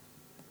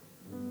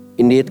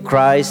Indeed,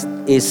 Christ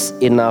is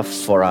enough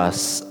for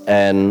us,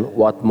 and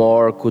what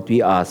more could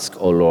we ask,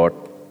 O Lord?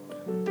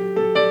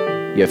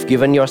 You have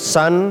given your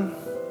Son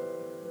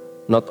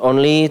not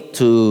only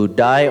to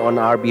die on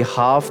our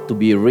behalf, to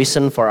be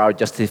risen for our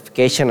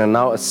justification, and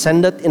now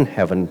ascended in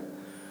heaven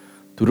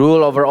to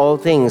rule over all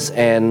things,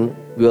 and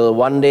will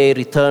one day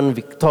return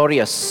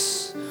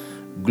victorious,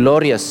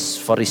 glorious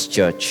for His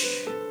church.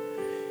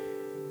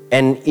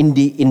 And in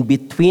the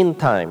in-between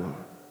time,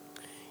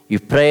 we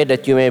pray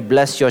that you may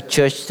bless your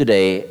church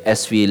today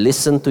as we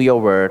listen to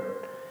your word,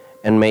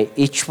 and may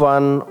each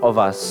one of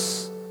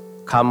us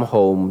come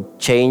home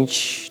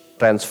changed,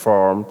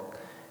 transformed,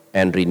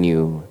 and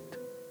renewed.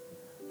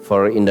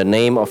 For in the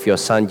name of your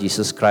Son,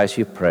 Jesus Christ,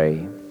 we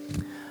pray.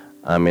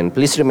 Amen.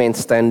 Please remain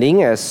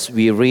standing as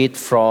we read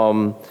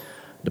from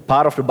the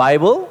part of the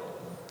Bible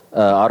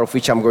out of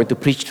which I'm going to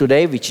preach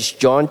today, which is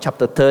John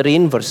chapter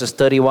 13, verses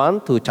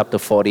 31 to chapter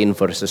 14,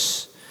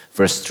 verse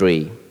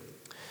 3.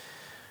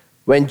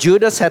 When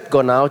Judas had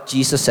gone out,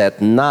 Jesus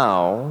said,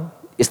 "Now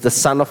is the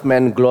Son of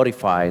Man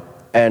glorified,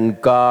 and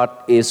God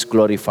is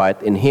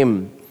glorified in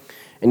Him.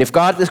 And if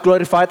God is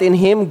glorified in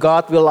Him,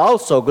 God will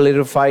also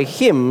glorify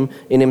Him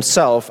in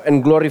Himself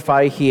and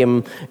glorify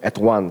Him at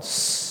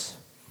once.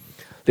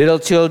 Little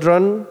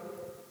children,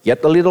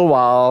 yet a little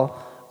while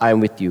I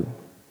am with you.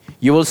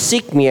 You will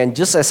seek me, and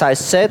just as I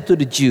said to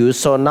the Jews,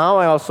 so now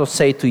I also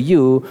say to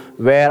you,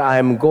 where I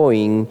am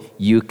going,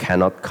 you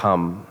cannot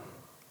come.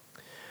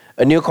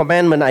 A new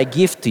commandment I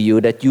give to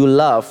you, that you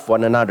love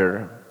one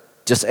another.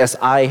 Just as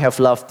I have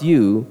loved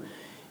you,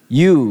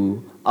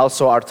 you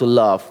also are to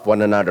love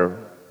one another.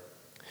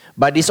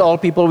 By this all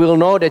people will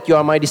know that you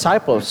are my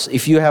disciples,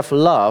 if you have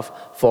love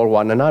for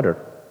one another."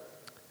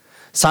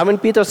 Simon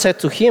Peter said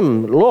to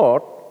him,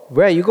 "Lord,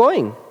 where are you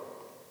going?"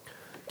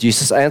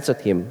 Jesus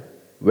answered him,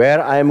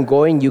 "Where I am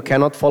going, you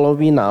cannot follow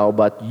me now,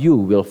 but you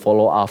will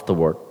follow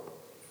afterward."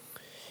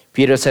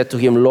 Peter said to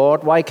him,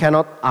 "Lord, why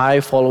cannot I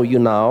follow you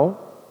now?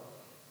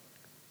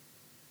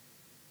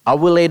 I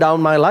will lay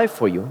down my life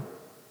for you."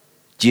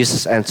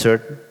 Jesus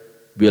answered,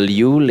 "Will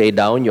you lay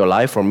down your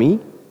life for me?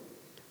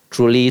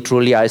 Truly,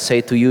 truly, I say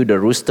to you, the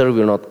rooster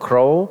will not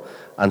crow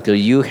until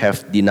you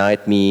have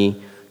denied me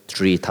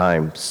 3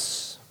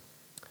 times.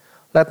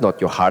 Let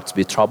not your hearts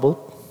be troubled.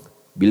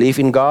 Believe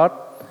in God,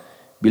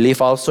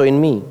 believe also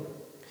in me.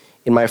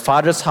 In my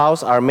Father's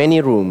house are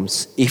many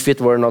rooms. If it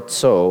were not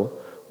so,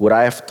 would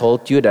I have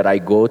told you that I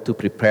go to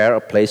prepare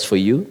a place for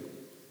you?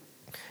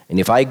 And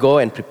if I go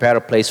and prepare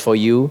a place for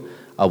you,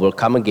 I will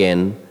come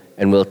again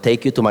and will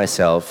take you to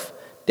myself,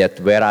 that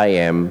where I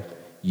am,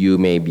 you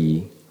may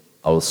be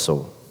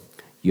also."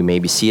 You may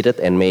be seated,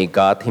 and may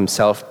God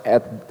Himself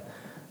add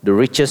the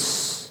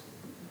richness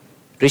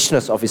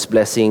of His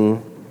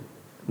blessing,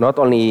 not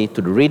only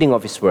to the reading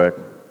of His word,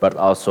 but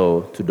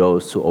also to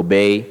those who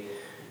obey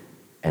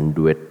and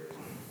do it.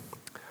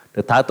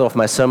 The title of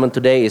my sermon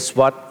today is,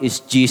 "What is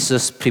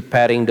Jesus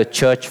preparing the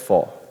church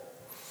for?"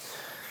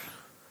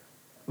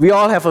 We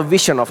all have a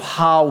vision of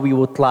how we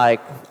would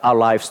like our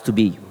lives to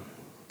be.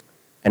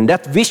 And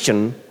that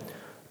vision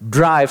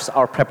drives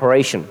our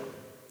preparation.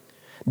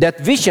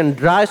 That vision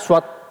drives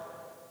what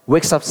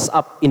wakes us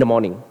up in the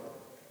morning.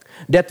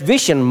 That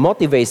vision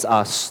motivates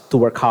us to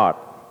work hard.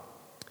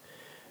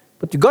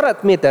 But you gotta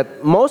admit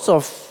that most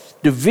of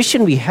the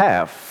vision we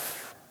have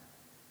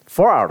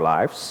for our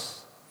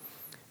lives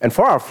and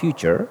for our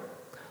future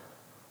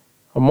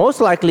are most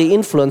likely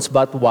influenced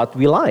by what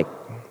we like.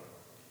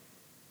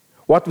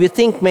 What we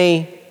think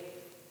may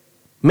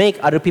make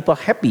other people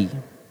happy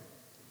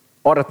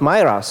or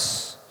admire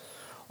us,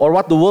 or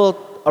what the world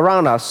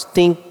around us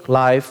think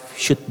life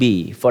should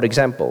be. For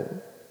example,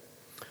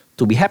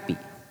 to be happy,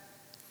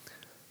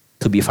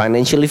 to be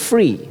financially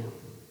free,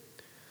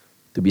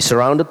 to be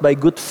surrounded by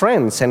good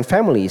friends and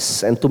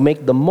families, and to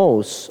make the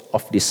most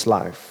of this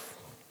life.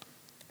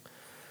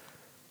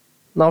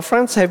 Now,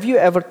 friends, have you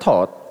ever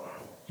thought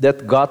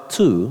that God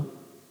too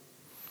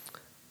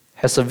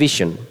has a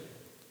vision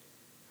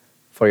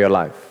for your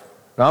life?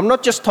 Now, I'm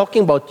not just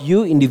talking about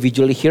you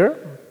individually here.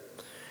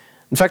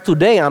 In fact,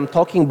 today I'm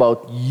talking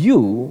about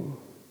you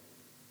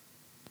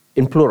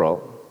in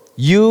plural,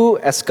 you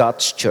as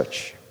God's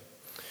church.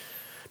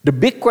 The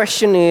big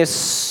question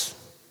is,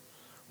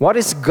 what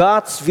is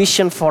God's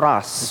vision for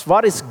us?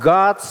 What is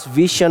God's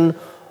vision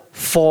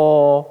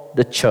for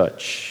the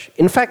church?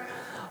 In fact,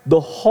 the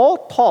whole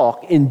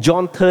talk in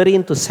John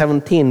 13 to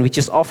 17, which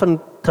is often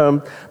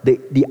termed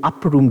the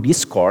upper room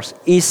discourse,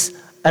 is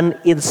an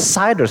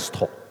insider's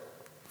talk.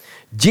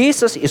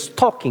 Jesus is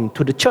talking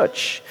to the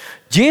church.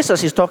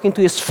 Jesus is talking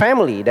to His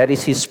family, that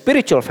is His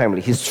spiritual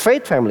family, His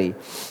faith family,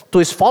 to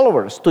His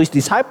followers, to His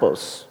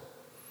disciples.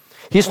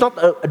 He's not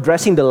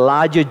addressing the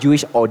larger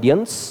Jewish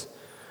audience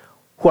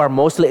who are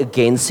mostly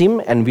against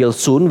Him and will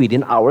soon,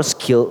 within hours,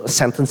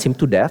 sentence Him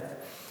to death.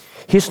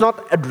 He's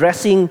not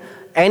addressing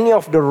any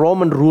of the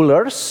Roman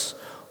rulers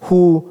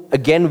who,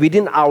 again,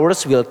 within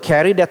hours, will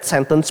carry that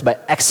sentence by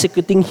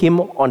executing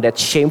Him on that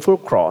shameful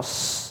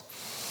cross.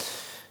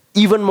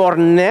 Even more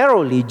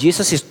narrowly,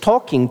 Jesus is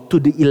talking to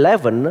the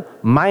 11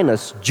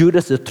 minus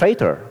Judas the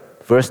traitor,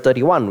 Verse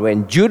 31,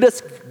 when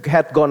Judas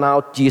had gone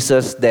out,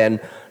 Jesus then,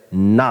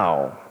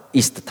 now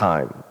is the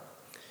time.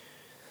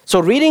 So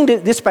reading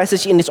this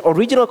passage in its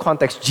original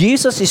context,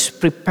 Jesus is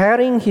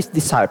preparing his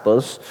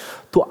disciples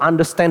to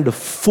understand the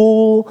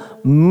full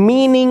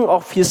meaning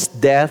of his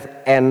death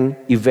and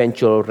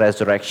eventual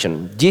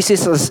resurrection.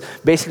 Jesus is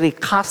basically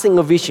casting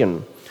a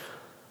vision,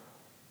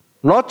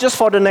 not just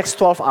for the next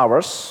 12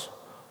 hours,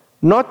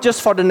 not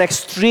just for the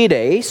next 3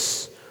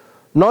 days,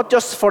 not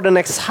just for the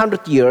next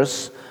 100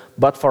 years,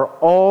 but for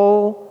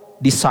all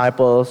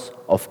disciples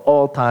of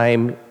all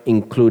time,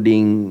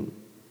 including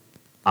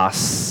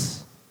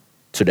us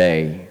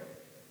today.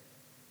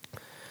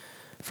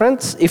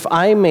 Friends, if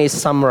I may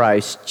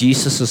summarize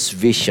Jesus'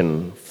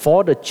 vision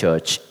for the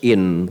church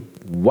in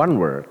one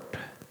word,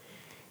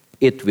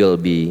 it will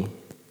be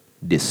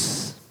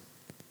this.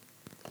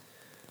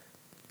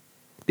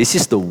 This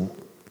is the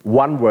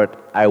one word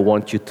I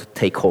want you to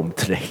take home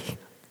today.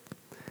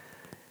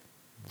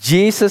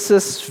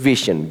 Jesus'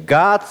 vision,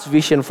 God's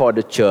vision for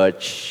the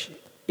church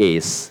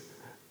is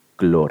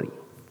glory.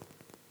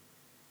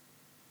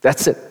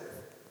 That's it.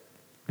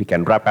 We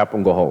can wrap up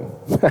and go home.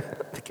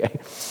 Okay.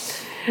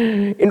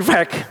 In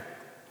fact,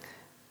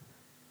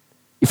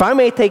 if I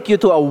may take you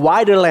to a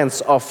wider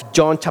lens of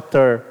John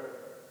chapter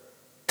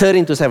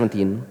 13 to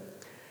 17,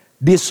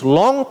 this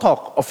long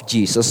talk of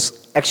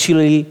Jesus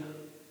actually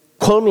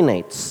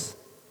culminates,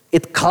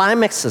 it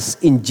climaxes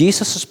in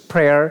Jesus'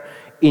 prayer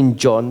in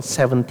John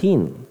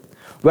 17,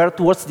 where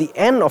towards the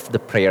end of the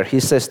prayer, he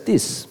says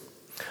this,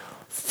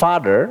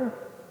 Father,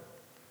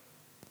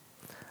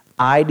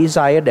 I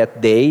desire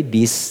that they,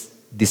 these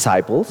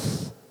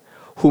disciples,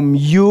 whom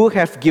you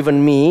have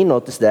given me,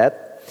 notice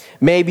that,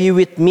 may be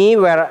with me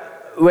where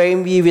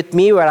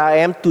I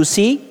am to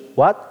see,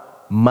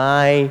 what?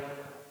 My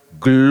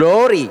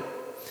glory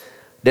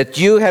that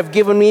you have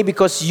given me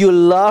because you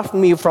loved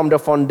me from the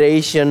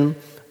foundation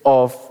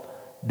of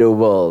the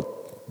world.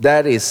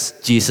 That is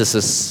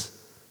Jesus'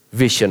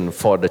 vision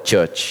for the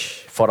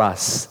church, for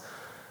us.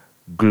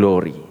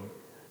 Glory.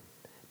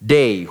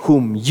 They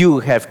whom you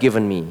have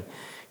given me.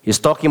 He's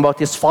talking about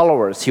his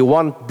followers. He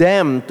wants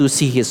them to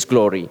see his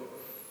glory.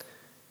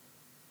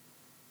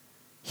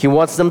 He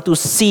wants them to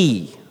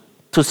see,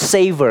 to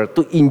savor,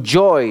 to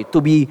enjoy, to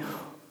be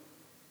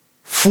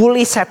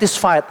fully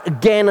satisfied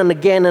again and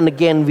again and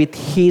again with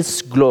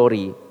his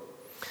glory.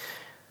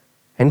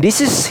 And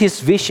this is his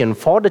vision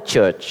for the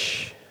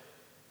church,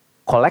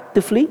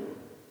 collectively,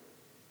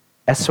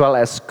 as well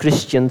as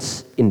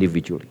Christians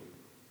individually.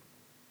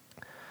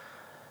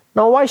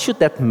 Now, why should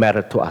that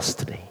matter to us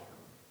today?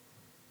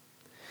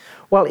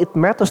 Well, it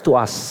matters to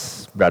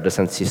us, brothers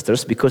and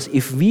sisters, because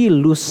if we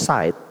lose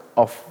sight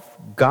of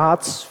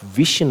God's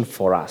vision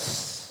for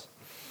us,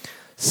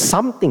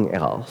 something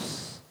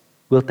else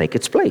will take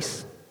its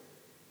place.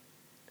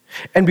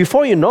 And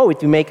before you know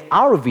it, we make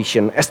our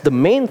vision as the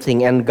main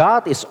thing, and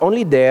God is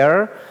only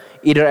there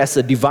either as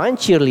a divine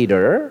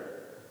cheerleader,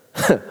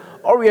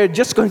 or we are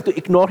just going to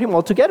ignore him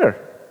altogether.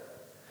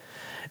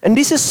 And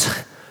this is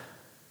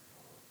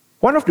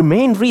one of the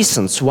main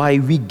reasons why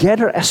we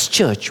gather as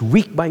church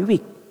week by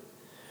week.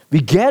 We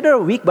gather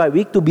week by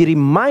week to be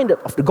reminded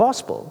of the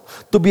gospel,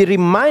 to be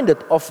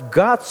reminded of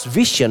God's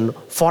vision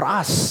for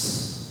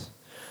us.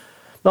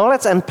 Now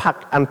let's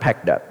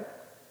unpack that.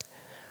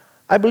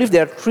 I believe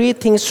there are three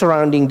things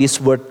surrounding this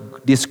word,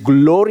 these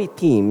glory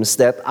themes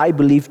that I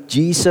believe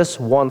Jesus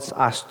wants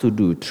us to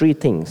do. Three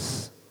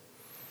things.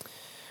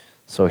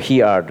 So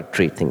here are the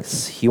three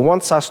things. He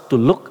wants us to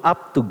look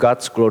up to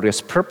God's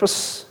glorious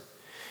purpose.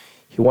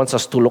 He wants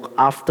us to look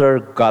after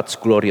God's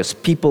glorious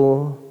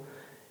people.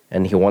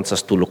 And he wants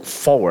us to look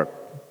forward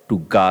to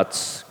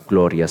God's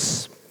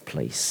glorious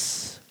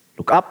place.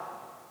 Look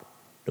up,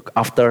 look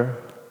after,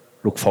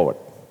 look forward.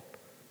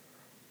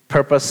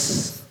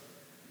 Purpose,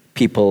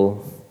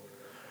 people,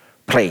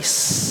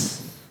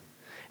 place.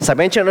 As I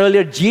mentioned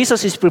earlier,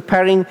 Jesus is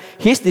preparing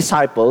his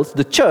disciples,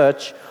 the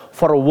church,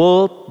 for a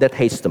world that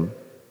hates them.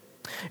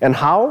 And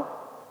how?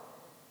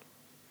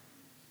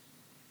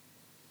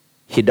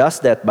 He does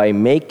that by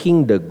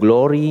making the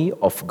glory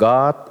of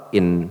God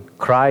in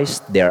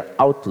Christ their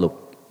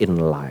outlook in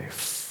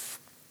life.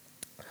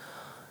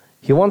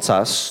 He wants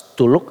us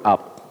to look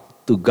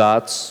up to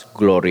God's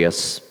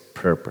glorious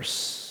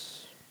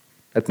purpose.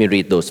 Let me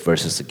read those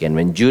verses again.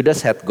 When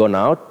Judas had gone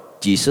out,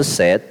 Jesus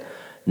said,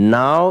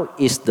 "Now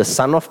is the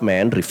Son of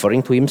Man,"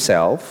 referring to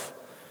himself,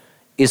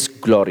 "is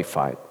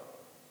glorified.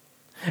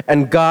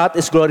 And God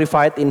is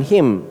glorified in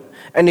him.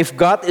 And if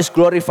God is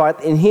glorified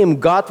in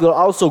him, God will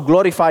also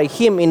glorify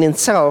him in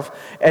himself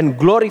and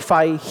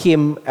glorify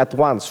him at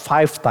once."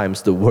 5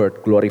 times the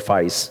word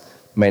glorify is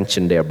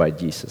mentioned there by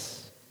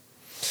Jesus.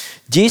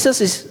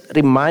 Jesus is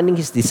reminding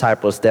his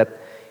disciples that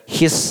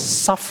his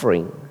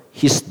suffering,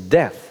 his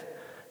death,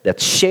 that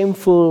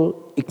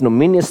shameful,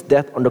 ignominious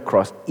death on the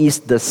cross is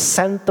the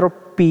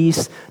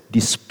centerpiece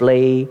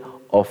display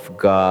of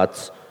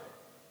God's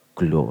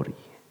glory.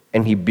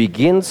 And he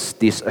begins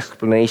this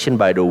explanation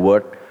by the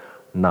word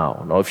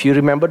now. Now, if you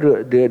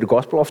remember the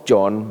Gospel of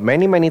John,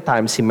 many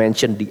times he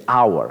mentioned the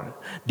hour,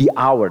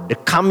 the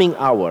coming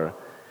hour.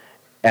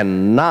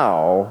 And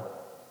now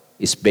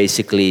is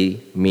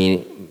basically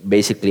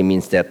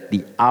means that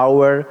the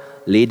hour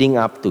leading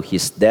up to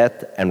his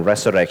death and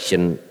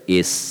resurrection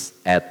is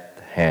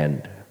at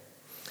hand.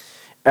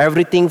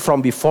 Everything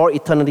from before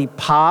eternity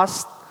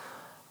past,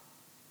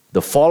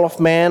 the fall of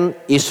man,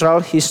 Israel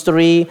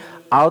history,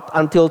 out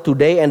until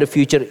today and the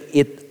future,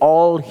 it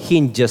all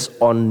hinges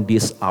on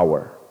this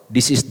hour.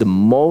 This is the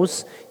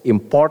most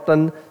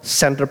important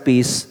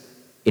centerpiece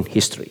in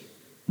history.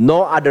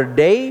 No other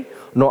day,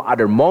 no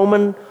other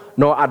moment,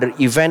 no other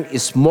event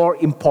is more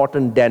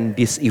important than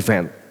this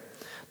event.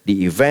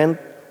 The event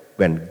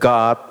when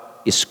God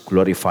is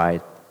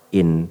glorified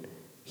in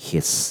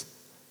His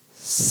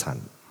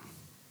Son.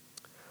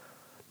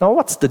 Now,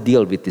 what's the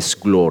deal with this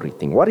glory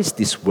thing? What is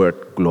this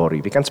word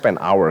glory? We can spend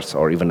hours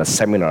or even a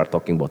seminar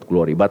talking about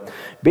glory, but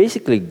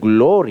basically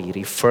glory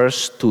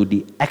refers to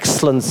the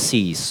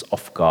excellencies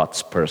of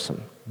God's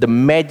person, the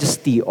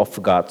majesty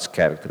of God's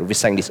character. We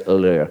sang this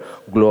earlier,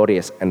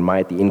 glorious and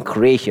mighty in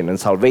creation and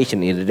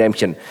salvation, in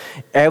redemption.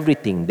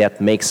 Everything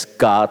that makes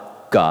God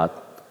God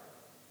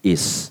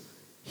is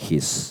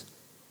His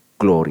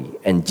glory.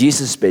 And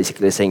Jesus is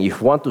basically saying, if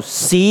you want to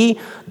see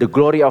the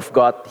glory of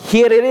God,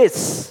 here it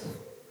is.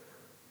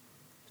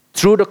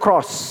 Through the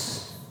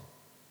cross,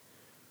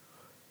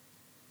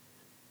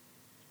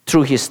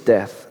 through His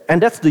death.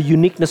 And that's the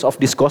uniqueness of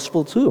this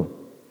gospel too.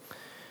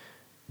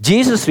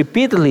 Jesus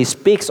repeatedly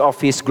speaks of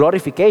His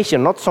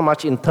glorification, not so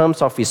much in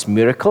terms of His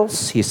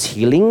miracles, His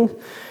healing,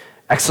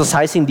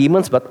 exorcising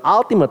demons, but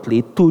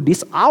ultimately to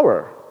this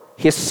hour,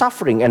 His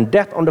suffering and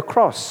death on the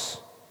cross.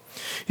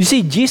 You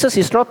see, Jesus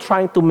is not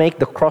trying to make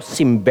the cross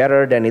seem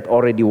better than it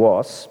already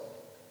was.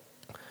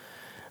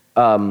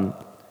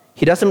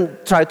 He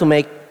doesn't try to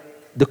make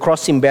the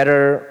cross seem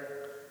better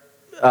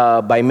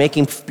by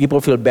making people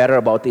feel better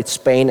about its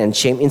pain and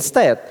shame.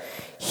 Instead,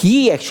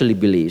 He actually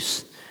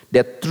believes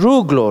that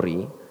true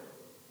glory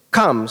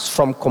comes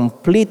from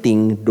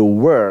completing the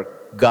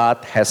work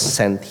God has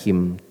sent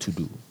Him to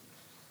do.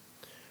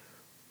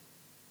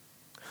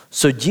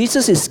 So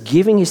Jesus is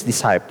giving His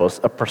disciples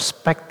a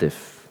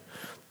perspective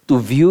to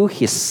view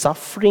His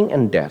suffering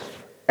and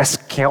death as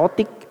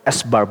chaotic,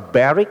 as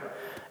barbaric,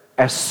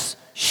 as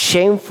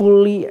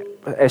shameful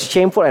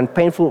and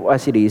painful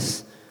as it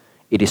is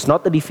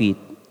not a defeat,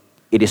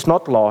 it is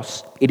not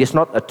loss, it is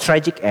not a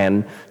tragic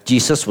end.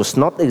 Jesus was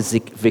not a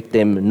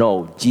victim.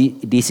 No,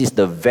 this is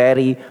the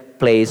very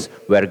place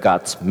where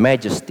God's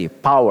majesty,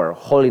 power,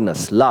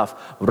 holiness, love,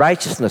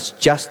 righteousness,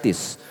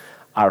 justice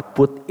are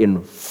put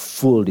in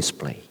full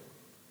display.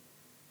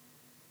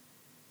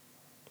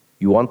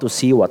 You want to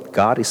see what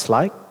God is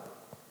like?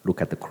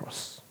 Look at the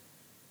cross.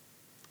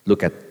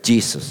 Look at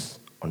Jesus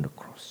on the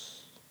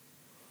cross.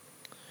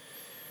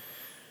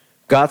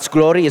 God's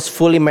glory is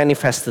fully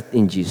manifested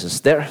in Jesus.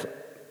 There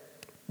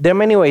are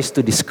many ways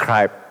to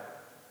describe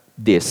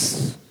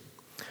this,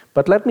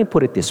 but let me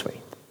put it this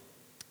way.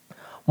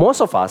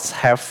 Most of us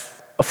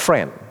have a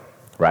friend,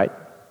 right?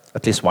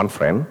 At least one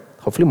friend,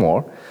 hopefully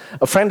more.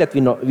 A friend that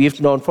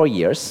we've known for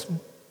years.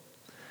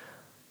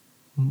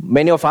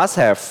 Many of us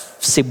have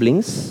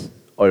siblings,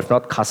 or if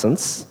not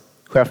cousins,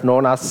 who have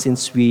known us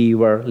since we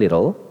were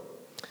little.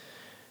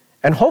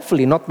 And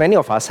hopefully not many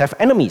of us have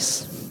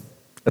enemies.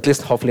 At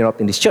least hopefully not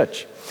in this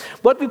church.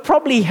 But we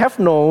probably have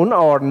known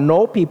or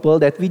know people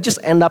that we just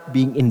end up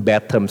being in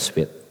bad terms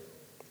with.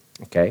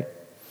 Okay?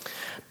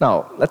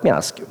 Now, let me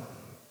ask you.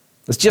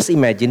 Let's just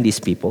imagine these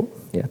people.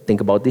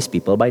 Think about these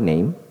people by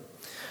name.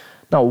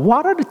 Now,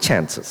 what are the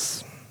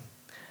chances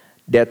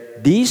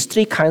that these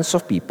three kinds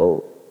of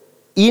people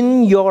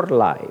in your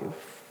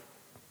life,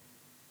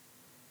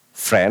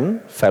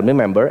 friend, family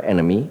member,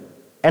 enemy,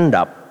 end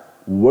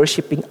up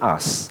worshiping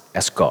us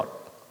as God?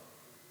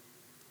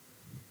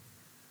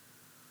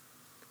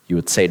 You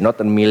would say not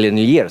a million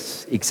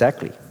years,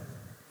 exactly.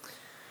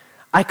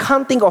 I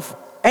can't think of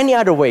any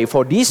other way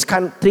for these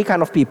three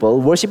kind of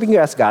people worshiping you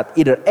as God.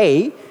 Either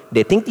A,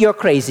 they think you're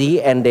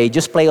crazy and they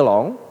just play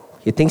along.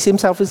 He thinks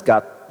himself is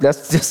God.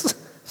 Let's just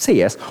say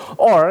yes.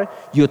 Or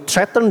you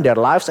threaten their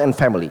lives and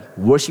family.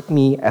 Worship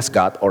me as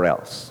God or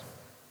else.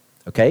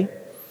 Okay?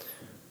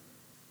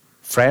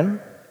 Friend,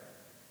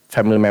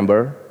 family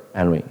member,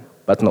 enemy.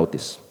 But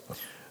notice,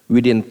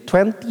 within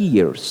 20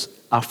 years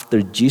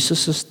after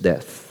Jesus'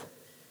 death,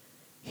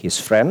 his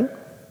friend,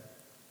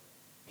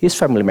 his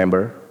family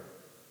member,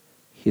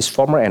 his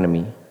former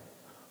enemy,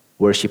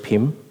 worship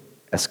him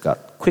as God.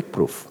 Quick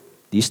proof.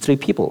 These three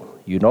people,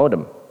 you know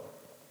them.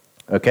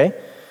 Okay?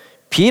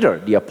 Peter,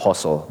 the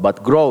apostle,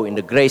 but grow in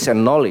the grace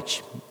and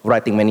knowledge,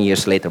 writing many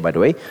years later, by the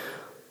way,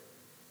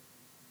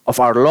 of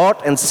our Lord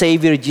and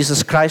Savior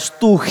Jesus Christ.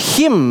 To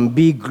Him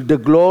be the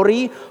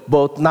glory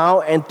both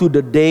now and to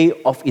the day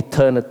of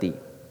eternity.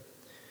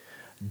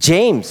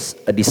 James,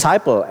 a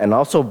disciple and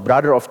also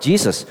brother of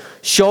Jesus,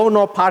 show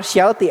no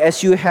partiality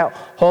as you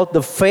hold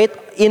the faith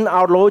in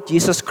our Lord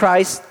Jesus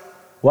Christ.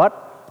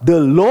 What? The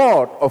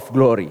Lord of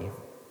glory.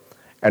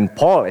 And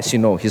Paul, as you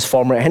know, his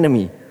former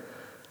enemy,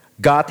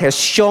 God has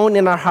shown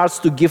in our hearts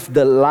to give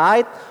the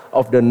light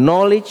of the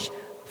knowledge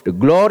of the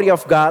glory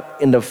of God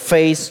in the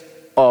face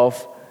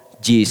of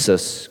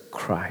Jesus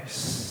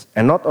Christ.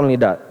 And not only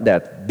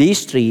that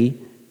these three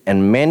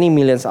and many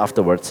millions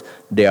afterwards,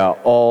 they are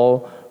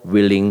all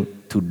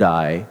willing to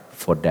die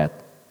for that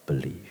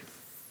belief.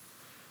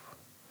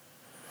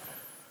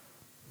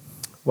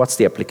 What's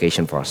the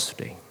application for us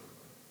today?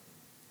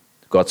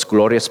 God's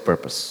glorious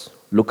purpose.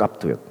 Look up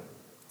to it.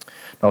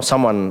 Now,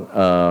 someone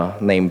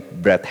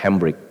named Brett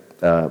Hambrick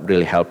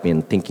really helped me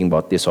in thinking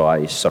about this, so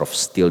I sort of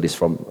stole this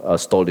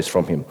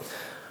from him.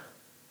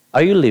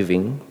 Are you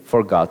living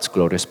for God's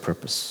glorious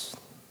purpose?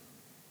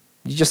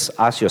 You just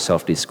ask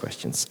yourself these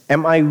questions.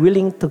 Am I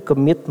willing to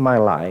commit my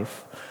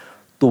life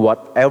to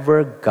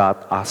whatever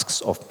God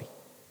asks of me?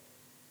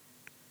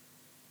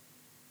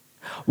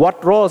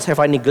 What roles have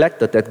I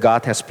neglected that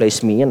God has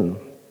placed me in?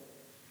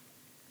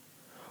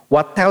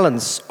 What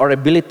talents or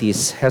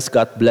abilities has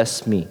God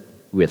blessed me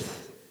with?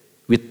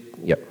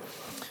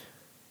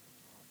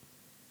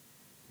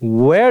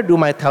 Where do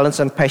my talents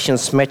and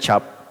passions match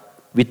up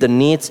with the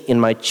needs in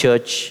my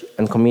church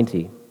and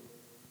community?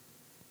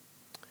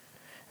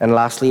 And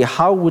lastly,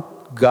 how would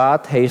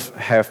God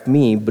have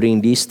me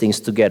bring these things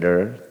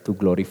together to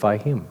glorify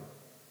Him?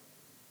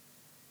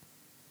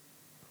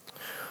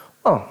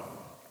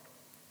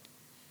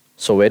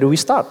 So where do we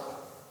start?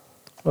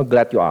 I'm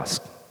glad you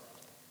asked.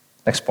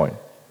 Next point.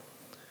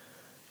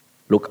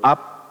 Look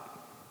up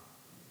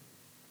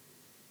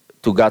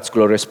to God's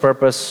glorious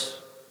purpose.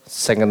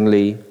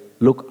 Secondly,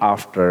 look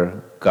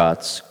after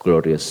God's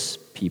glorious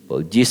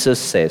people. Jesus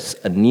says,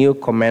 "A new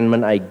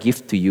commandment I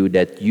give to you,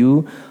 that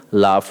you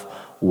love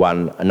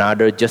one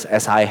another. Just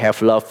as I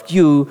have loved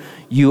you,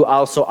 you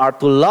also are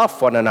to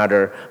love one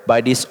another. By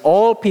this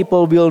all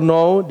people will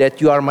know that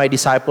you are my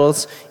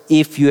disciples,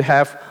 if you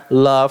have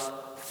love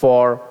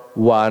for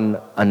one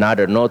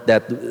another." Note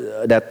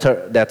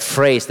that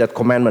phrase, that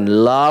commandment,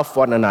 love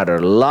one another,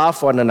 love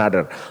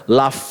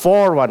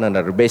for one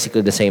another,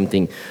 basically the same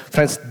thing.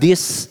 Friends,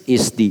 this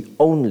is the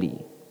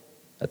only,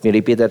 let me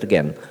repeat that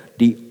again,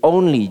 the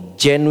only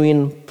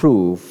genuine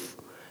proof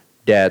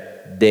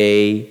that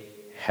they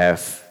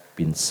have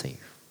been saved.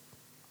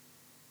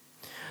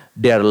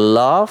 Their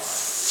love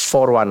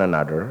for one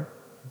another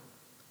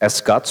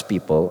as God's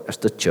people, as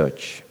the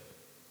church,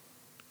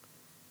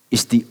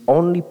 is the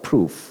only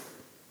proof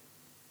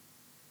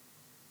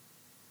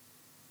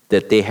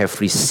that they have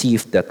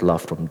received that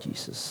love from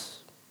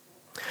Jesus.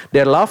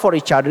 Their love for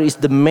each other is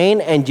the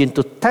main engine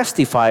to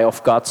testify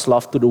of God's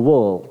love to the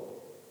world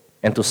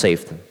and to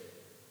save them.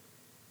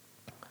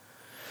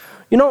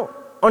 You know,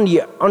 on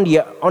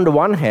the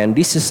one hand,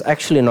 this is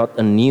actually not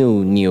a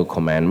new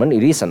commandment.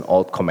 It is an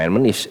old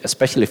commandment,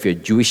 especially if you're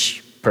a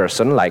Jewish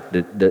person like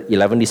the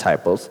 11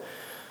 disciples.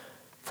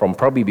 From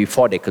probably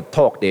before they could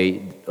talk,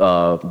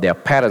 their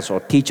parents or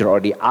teacher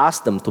already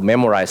asked them to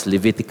memorize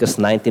Leviticus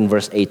 19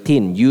 verse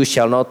 18. "You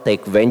shall not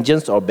take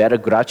vengeance or bear a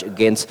grudge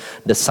against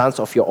the sons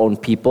of your own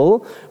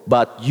people,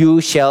 but you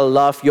shall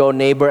love your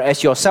neighbor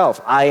as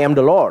yourself. I am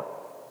the Lord."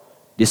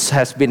 This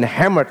has been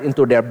hammered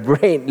into their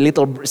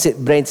little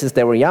brain since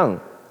they were young.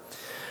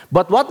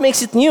 But what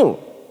makes it new?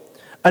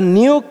 "A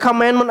new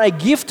commandment I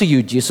give to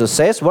you," Jesus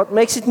says. What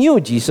makes it new,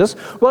 Jesus?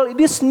 Well,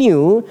 it is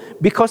new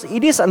because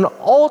it is an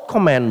old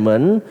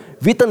commandment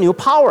with a new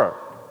power.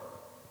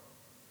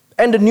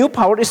 And the new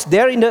power is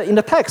there in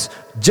the text.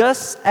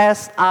 "Just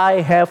as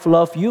I have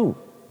loved you."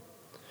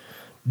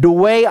 The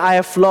way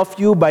I have loved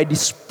you by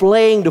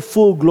displaying the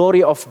full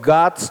glory of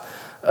God's,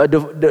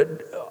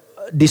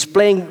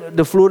 displaying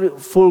the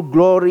full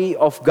glory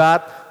of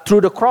God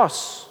through the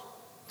cross.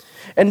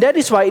 And that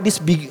is why it is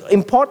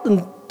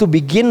important to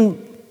begin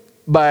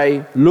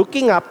by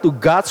looking up to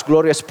God's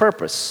glorious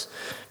purpose.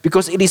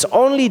 Because it is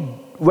only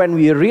when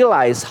we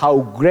realize how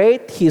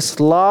great His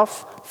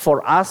love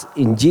for us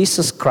in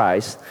Jesus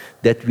Christ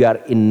that we are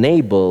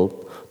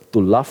enabled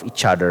to love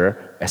each other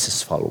as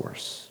His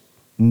followers.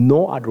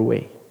 No other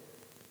way.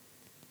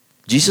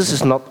 Jesus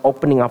is not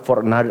opening up for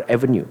another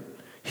avenue.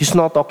 He's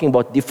not talking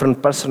about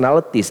different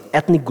personalities,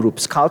 ethnic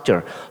groups,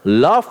 culture.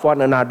 Love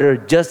one another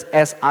just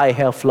as I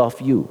have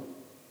loved you.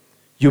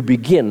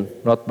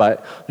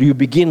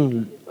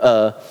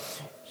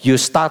 You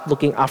start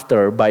looking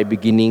after by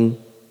beginning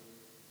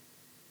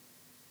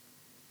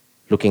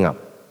looking up.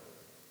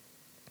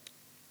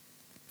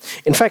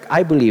 In fact,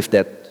 I believe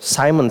that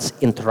Simon's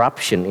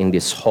interruption in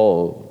this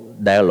whole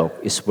dialogue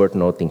is worth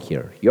noting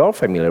here. You're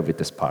familiar with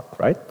this part,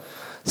 right?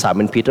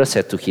 Simon Peter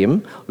said to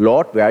him,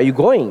 "Lord, where are you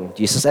going?"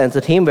 Jesus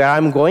answered him, "Where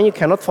I'm going, you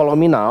cannot follow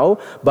me now,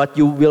 but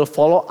you will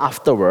follow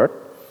afterward."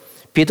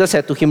 Peter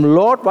said to him,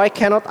 "Lord, why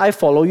cannot I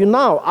follow you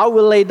now? I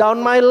will lay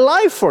down my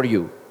life for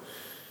you."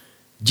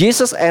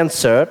 Jesus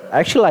answered, I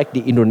actually like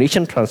the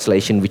Indonesian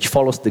translation which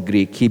follows the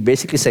Greek. He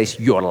basically says,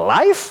 "Your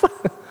life?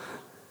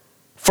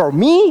 For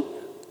me?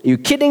 Are you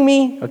kidding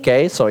me?"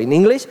 Okay, so in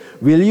English,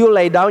 "Will you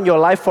lay down your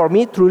life for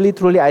me? Truly,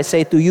 truly, I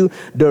say to you,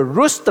 the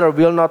rooster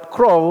will not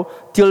crow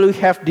till you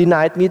have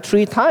denied me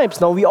 3 times.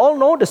 Now, we all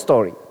know the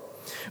story.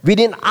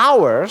 Within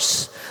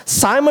hours,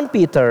 Simon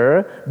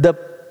Peter, the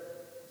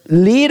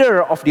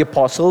leader of the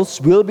apostles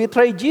will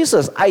betray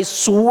Jesus. I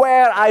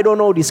swear I don't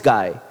know this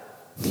guy.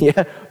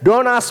 Yeah,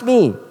 don't ask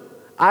me.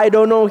 I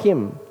don't know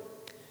him.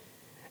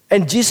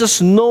 And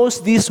Jesus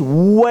knows this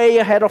way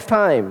ahead of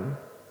time.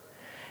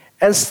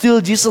 And still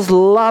Jesus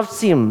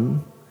loves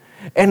him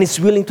and is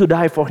willing to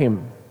die for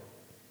him.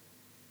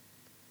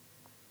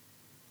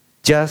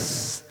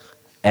 Just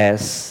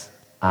as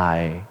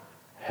I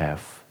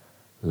have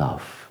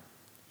loved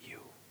you.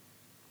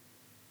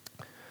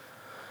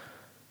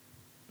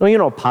 Now, you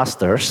know,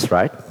 pastors,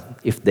 right?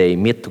 If they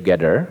meet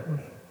together,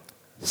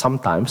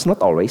 sometimes,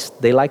 not always,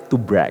 they like to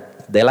brag.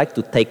 They like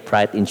to take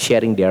pride in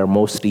sharing their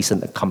most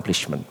recent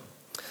accomplishment.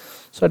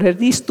 So there are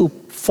these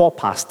four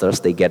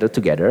pastors, they gathered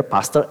together.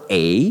 Pastor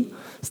A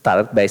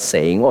started by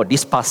saying, oh,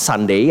 this past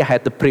Sunday, I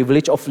had the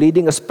privilege of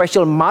leading a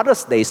special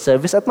Mother's Day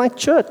service at my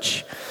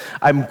church.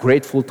 I'm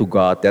grateful to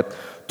God that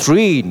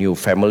 3 new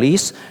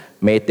families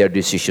made their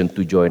decision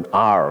to join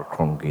our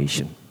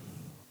congregation.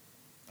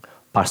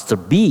 Pastor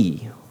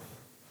B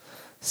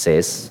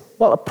says,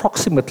 well,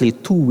 approximately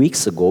 2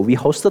 weeks ago, we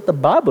hosted a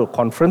Bible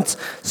conference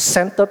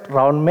centered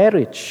around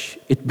marriage.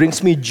 It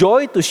brings me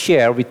joy to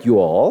share with you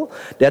all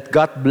that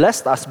God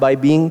blessed us by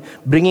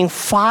bringing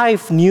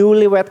 5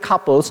 newlywed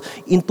couples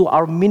into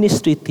our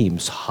ministry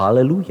teams.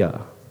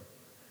 Hallelujah.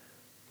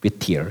 With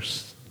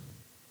tears.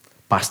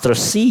 Pastor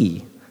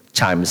C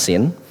chimes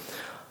in.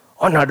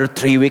 Another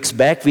 3 weeks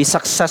back, we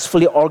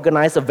successfully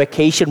organized a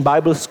vacation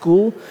Bible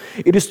school.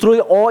 It is truly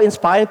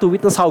awe-inspiring to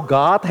witness how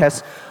God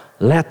has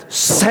led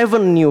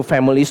 7 new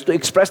families to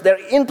express their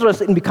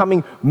interest in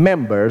becoming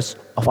members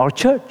of our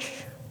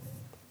church.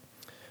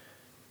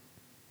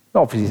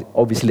 Now,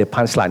 obviously, the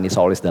punchline is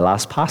always the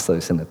last pastor,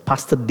 isn't it?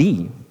 Pastor D.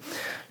 You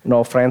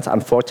know, friends,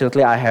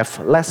 unfortunately, I have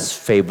less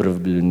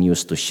favorable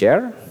news to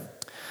share.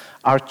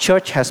 Our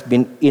church has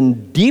been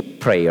in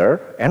deep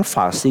prayer and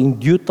fasting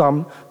due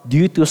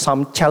to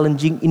some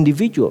challenging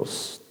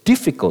individuals,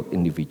 difficult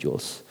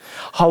individuals.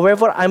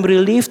 However, I'm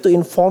relieved to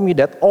inform you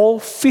that all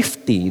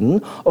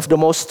 15 of the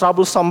most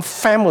troublesome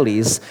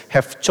families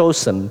have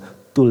chosen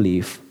to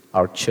leave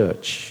our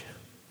church.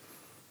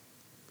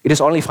 It is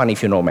only fun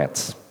if you know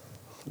maths.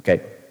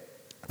 Okay?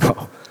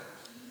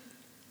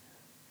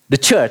 The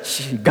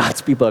church,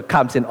 God's people,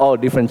 comes in all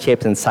different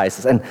shapes and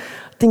sizes. And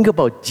think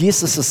about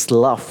Jesus'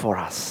 love for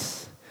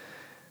us.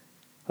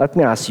 Let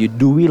me ask you,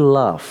 do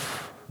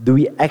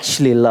we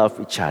actually love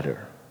each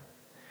other?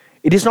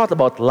 It is not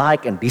about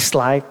like and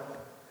dislike,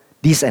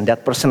 this and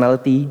that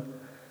personality.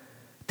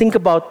 Think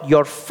about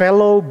your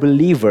fellow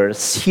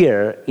believers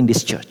here in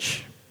this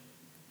church,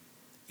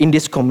 in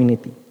this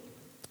community.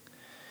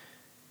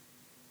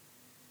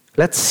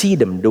 Let's see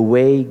them the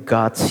way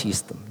God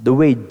sees them, the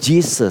way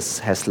Jesus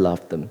has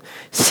loved them.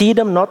 See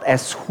them not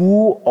as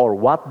who or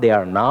what they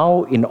are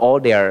now in all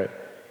their,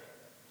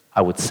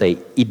 I would say,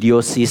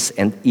 idiocies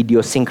and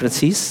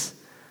idiosyncrasies,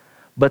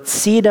 but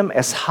see them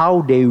as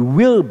how they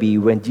will be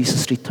when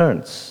Jesus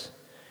returns.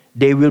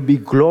 They will be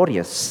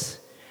glorious.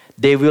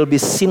 They will be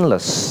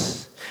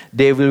sinless.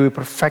 They will be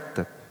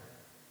perfected.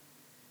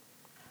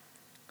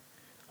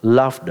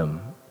 Love them.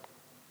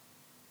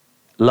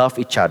 Love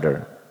each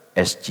other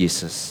as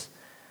Jesus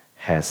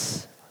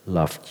has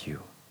loved you.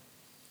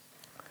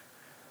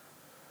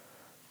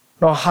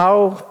 Now,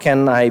 how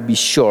can I be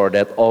sure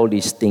that all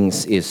these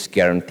things is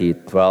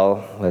guaranteed?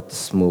 Well,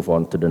 let's move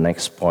on to the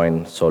next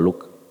point. So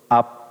look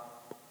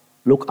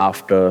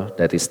after,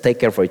 that is, take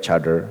care for each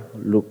other,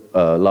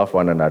 love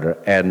one another,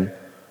 and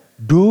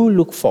do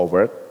look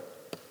forward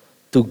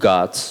to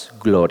God's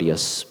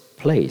glorious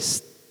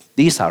place.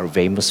 These are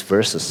famous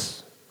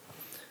verses.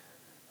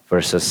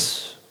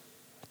 Verses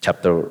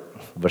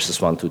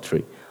 1 to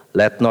 3.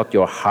 Let not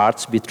your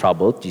hearts be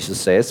troubled, Jesus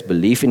says.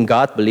 Believe in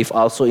God, believe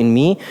also in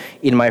me.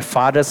 In my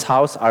Father's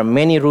house are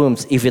many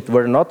rooms. If it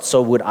were not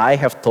so, would I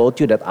have told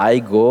you that I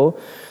go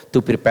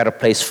to prepare a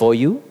place for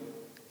you?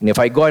 And if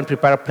I go and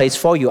prepare a place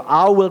for you,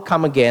 I will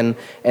come again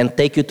and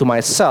take you to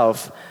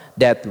myself,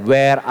 that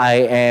where I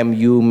am,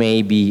 you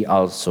may be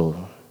also.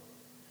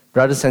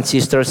 Brothers and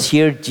sisters,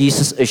 here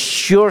Jesus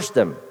assures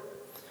them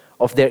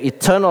of their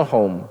eternal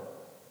home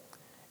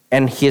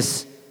and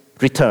his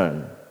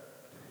return.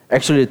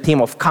 Actually, the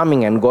theme of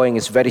coming and going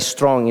is very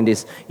strong in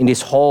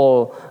this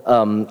whole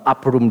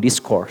upper room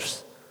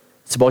discourse.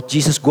 It's about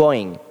Jesus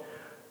going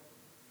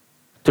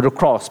to the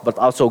cross, but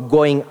also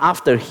going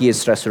after he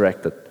is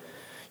resurrected.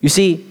 You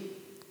see,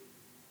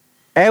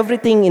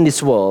 everything in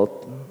this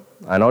world,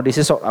 I know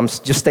I'm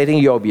just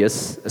stating the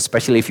obvious,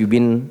 especially if you've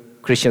been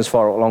Christians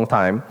for a long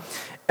time.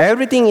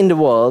 Everything that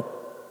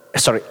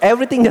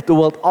the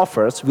world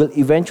offers will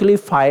eventually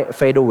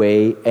fade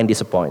away and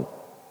disappoint.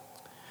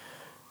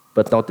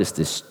 But notice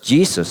this,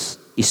 Jesus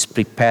is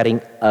preparing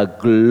a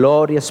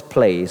glorious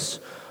place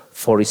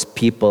for his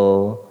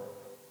people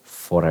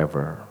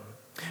forever.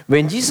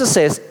 When Jesus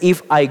says,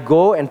 if I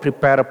go and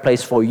prepare a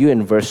place for you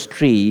in verse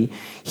 3,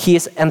 he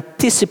is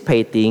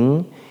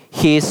anticipating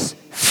his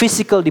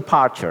physical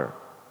departure.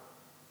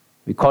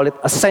 We call it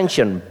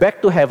ascension,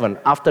 back to heaven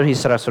after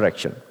his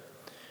resurrection.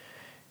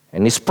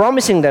 And he's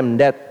promising them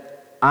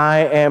that I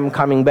am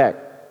coming back.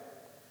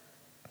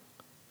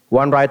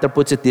 One writer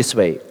puts it this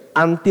way: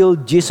 until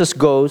Jesus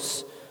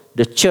goes,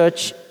 the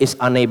church is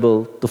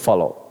unable to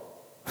follow.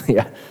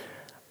 Yeah.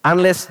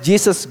 Unless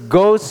Jesus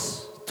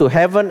goes to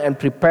heaven and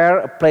prepare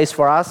a place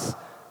for us,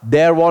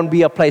 there won't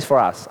be a place for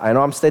us. I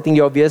know I'm stating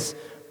the obvious,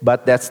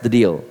 but that's the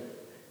deal.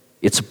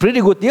 It's a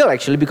pretty good deal,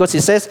 actually, because he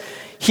says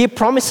he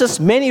promises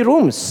many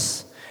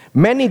rooms,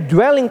 many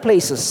dwelling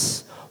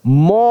places,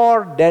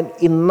 more than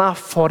enough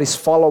for his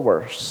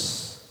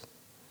followers.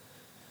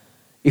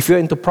 If you're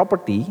into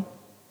property,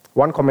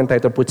 one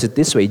commentator puts it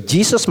this way: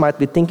 Jesus might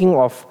be thinking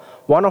of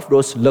one of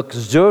those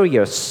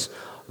luxurious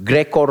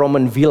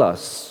Greco-Roman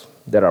villas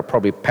that are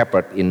probably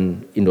peppered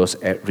in those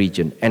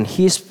regions. And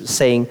he's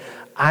saying,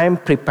 I'm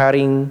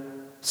preparing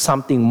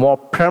something more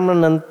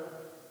permanent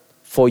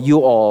for you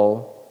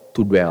all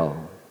to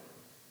dwell.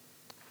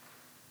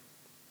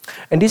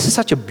 And this is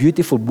such a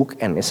beautiful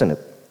bookend, isn't it?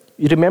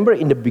 You remember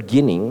in the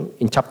beginning,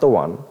 in chapter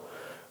 1,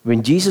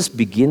 when Jesus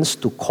begins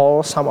to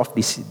call some of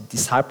these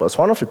disciples,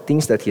 one of the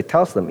things that he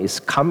tells them is,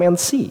 come and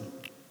see.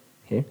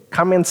 Okay?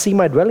 Come and see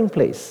my dwelling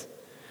place.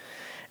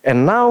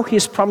 And now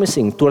he's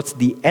promising towards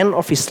the end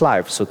of his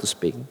life, so to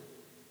speak.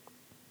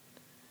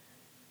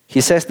 He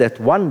says that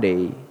one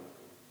day,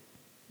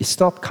 it's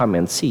not come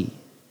and see,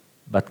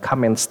 but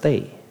come and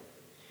stay.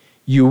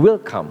 You will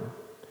come.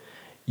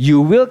 You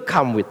will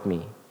come with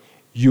me.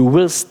 You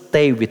will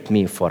stay with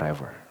me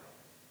forever.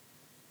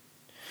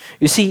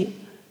 You see,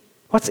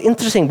 what's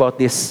interesting about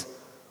this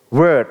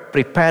word,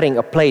 preparing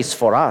a place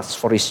for us,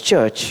 for his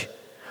church,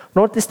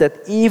 notice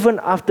that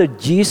even after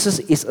Jesus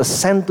is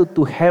ascended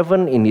to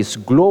heaven in his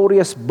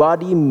glorious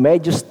body,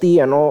 majesty,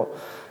 and all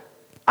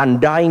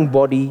undying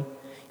body,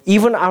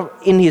 even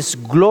in his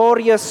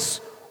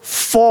glorious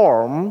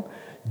form,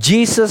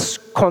 Jesus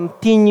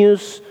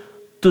continues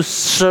to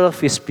serve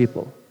his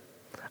people.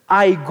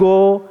 I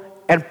go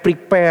and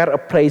prepare a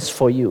place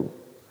for you.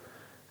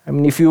 I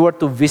mean, if you were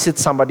to visit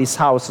somebody's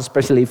house,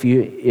 especially if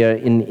you're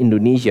in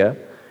Indonesia,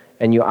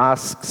 and you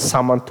ask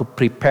someone to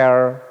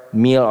prepare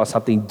meal or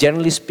something,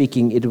 generally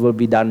speaking, it will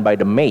be done by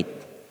the maid,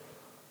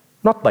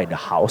 not by the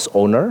house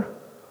owner,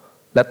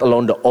 let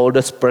alone the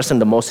oldest person,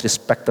 the most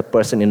respected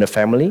person in the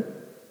family.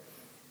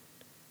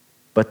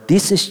 But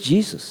this is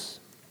Jesus.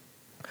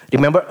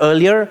 Remember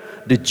earlier,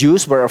 the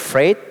Jews were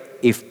afraid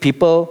if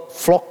people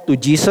flock to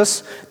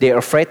Jesus, they're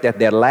afraid that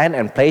their land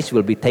and place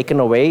will be taken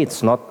away.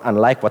 It's not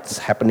unlike what's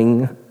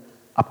happening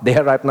up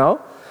there right now.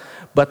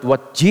 But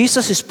what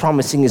Jesus is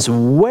promising is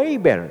way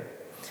better.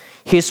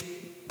 He's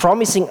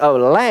promising a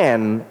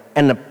land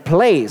and a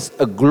place,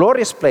 a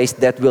glorious place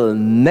that will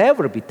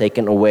never be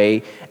taken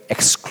away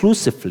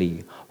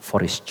exclusively for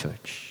his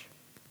church.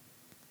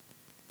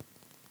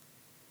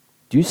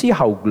 Do you see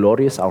how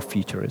glorious our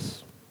future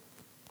is?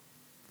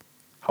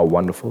 How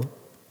wonderful.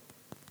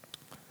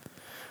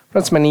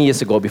 Friends, many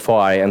years ago,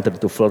 before I entered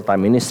into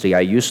full-time ministry,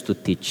 I used to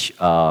teach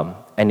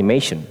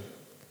animation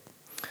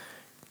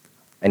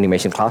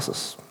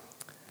classes.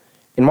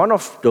 In one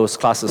of those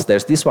classes,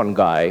 there's this one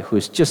guy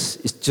who's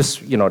just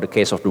the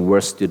case of the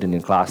worst student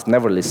in class,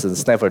 never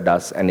listens, never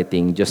does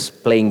anything,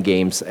 just playing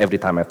games every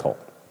time I talk.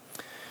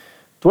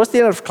 Towards the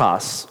end of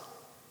class,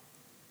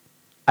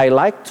 I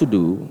like to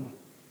do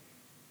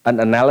an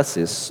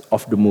analysis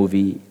of the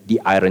movie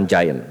The Iron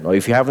Giant. Now,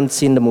 if you haven't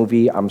seen the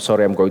movie, I'm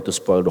sorry, I'm going to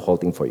spoil the whole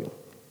thing for you.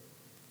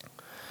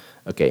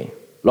 Okay,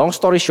 long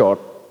story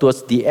short,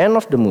 towards the end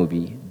of the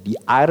movie, the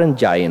Iron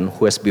Giant,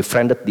 who has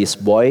befriended this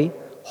boy,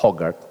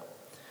 Hogarth,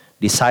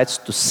 decides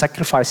to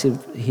sacrifice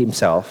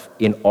himself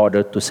in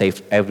order to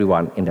save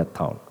everyone in that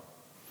town.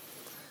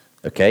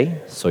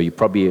 Okay, so you're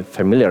probably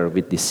familiar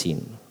with this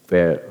scene,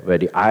 where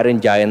the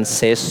Iron Giant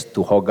says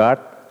to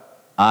Hogarth,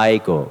 I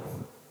go,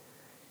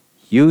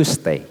 you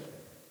stay,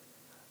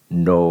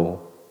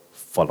 no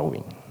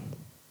following.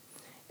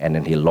 And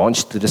then he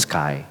launched to the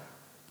sky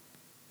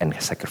and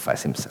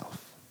sacrificed himself.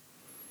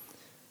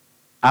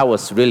 I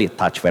was really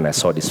touched when I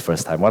saw this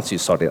first time. Once you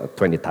saw it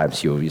 20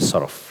 times, you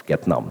sort of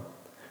get numb.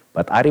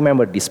 But I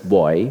remember this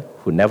boy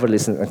who never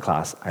listened in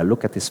class. I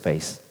look at his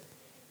face.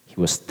 He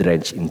was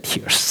drenched in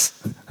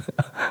tears.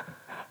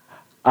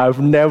 I've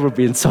never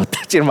been so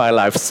touched in my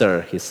life,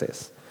 sir, he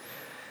says.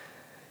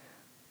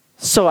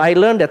 So I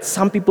learned that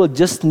some people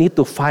just need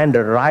to find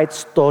the right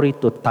story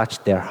to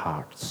touch their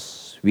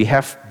hearts. We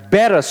have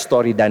better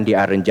story than the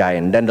Iron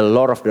Giant, than the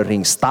Lord of the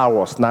Rings, Star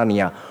Wars,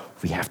 Narnia.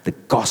 We have the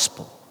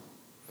gospel.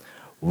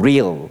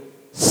 Real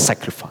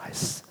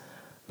sacrifice.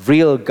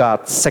 Real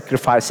God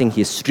sacrificing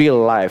his real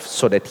life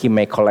so that he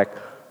may collect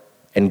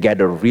and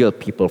gather real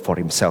people for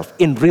himself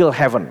in real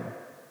heaven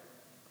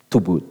to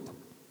boot.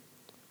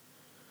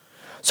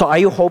 So are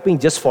you hoping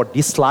just for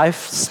this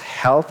life's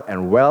health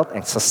and wealth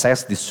and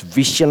success, this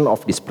vision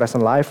of this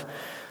present life?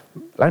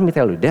 Let me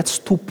tell you, that's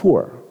too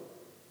poor.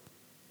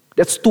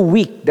 That's too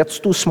weak. That's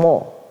too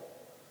small.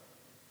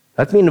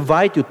 Let me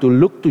invite you to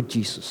look to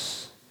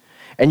Jesus.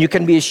 And you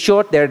can be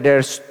assured that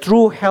there's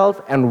true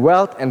health and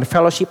wealth and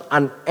fellowship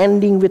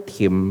unending with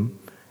him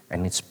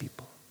and his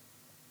people.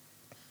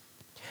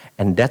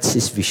 And that's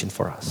his vision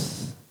for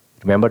us.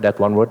 Remember that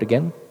one word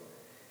again?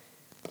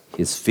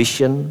 His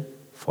vision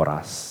for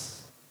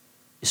us.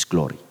 is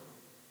glory.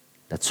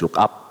 Let's look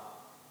up.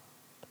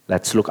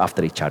 Let's look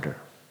after each other.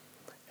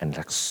 And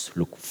let's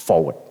look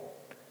forward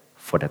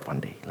for that one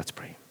day. Let's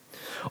pray.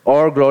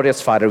 Our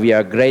glorious Father, we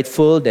are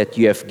grateful that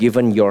you have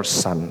given your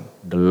Son,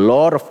 the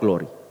Lord of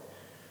glory,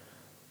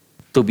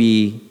 to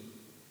be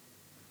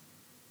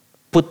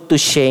put to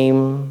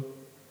shame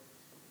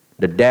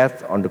the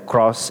death on the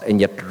cross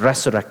and yet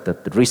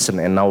resurrected, risen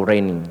and now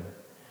reigning.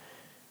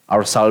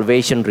 Our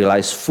salvation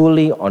relies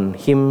fully on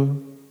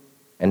Him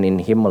and in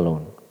Him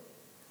alone.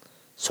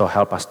 So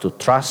help us to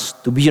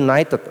trust, to be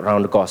united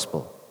around the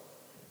gospel,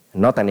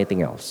 and not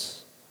anything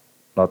else.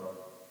 Not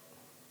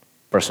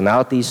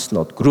personalities,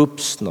 not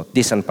groups, not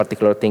these and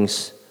particular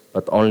things,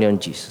 but only on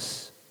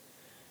Jesus.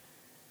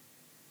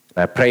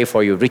 I pray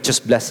for your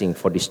richest blessing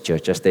for this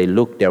church as they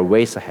look their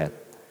ways ahead,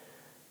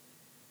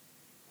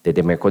 that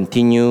they may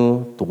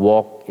continue to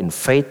walk in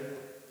faith,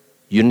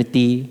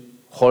 unity,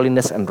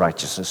 holiness, and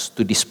righteousness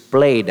to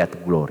display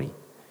that glory.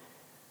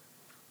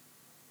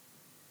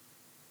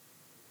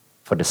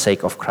 For the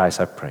sake of Christ,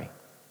 I pray.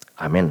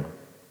 Amen.